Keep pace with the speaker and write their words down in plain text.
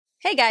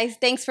Hey guys,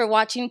 thanks for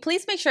watching.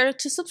 Please make sure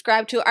to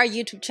subscribe to our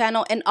YouTube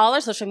channel and all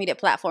our social media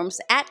platforms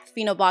at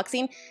Fino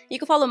Boxing. You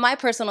can follow my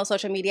personal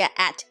social media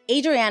at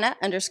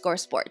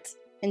Adriana_sports.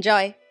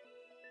 Enjoy.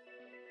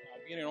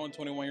 Being only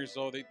 21 years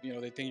old, they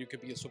think you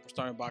could be a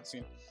superstar in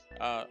boxing.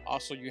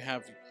 Also, you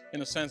have,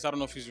 in a sense, I don't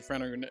know if he's your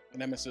friend or your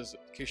nemesis,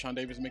 Keyshawn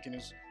Davis making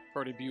his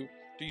pro debut.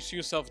 Do you see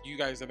you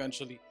guys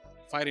eventually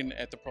fighting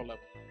at the pro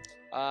level?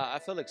 I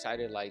feel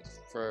excited,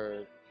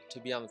 to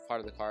be on the part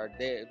of the card.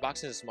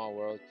 Boxing is a small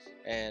world,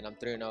 and I'm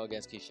 3-0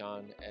 against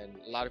Keyshawn, and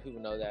a lot of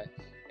people know that.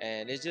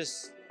 And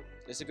it's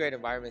a great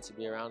environment to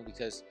be around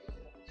because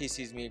he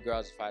sees me grow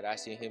as a fighter, I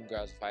see him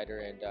grow as a fighter,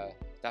 and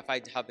that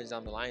fight happens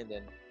down the line,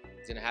 then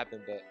it's gonna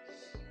happen. But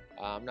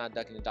I'm not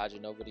ducking and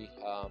dodging nobody.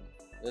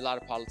 There's a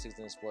lot of politics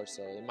in the sport,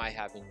 so it might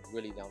happen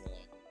really down the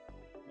line.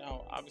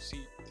 Now,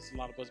 obviously, there's a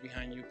lot of buzz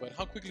behind you, but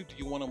how quickly do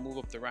you want to move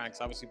up the ranks?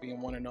 Obviously, being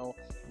 1-0,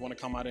 you want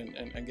to come out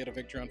and get a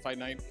victory on fight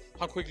night.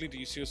 How quickly do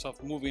you see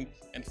yourself moving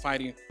and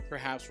fighting,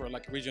 perhaps for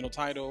like a regional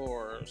title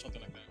or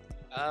something like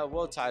that?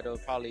 World title,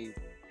 probably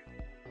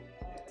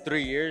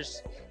 3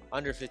 years,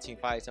 under 15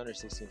 fights, under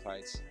 16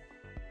 fights,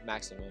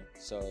 maximum.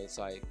 So it's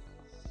like,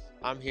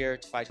 I'm here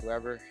to fight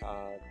whoever,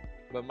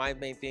 but my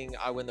main thing,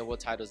 I win the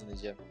world titles in the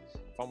gym.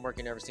 If I'm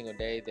working every single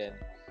day, then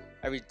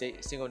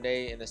single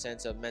day in the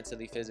sense of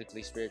mentally,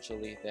 physically,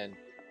 spiritually, then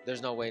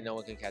there's no way no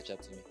one can catch up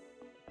to me.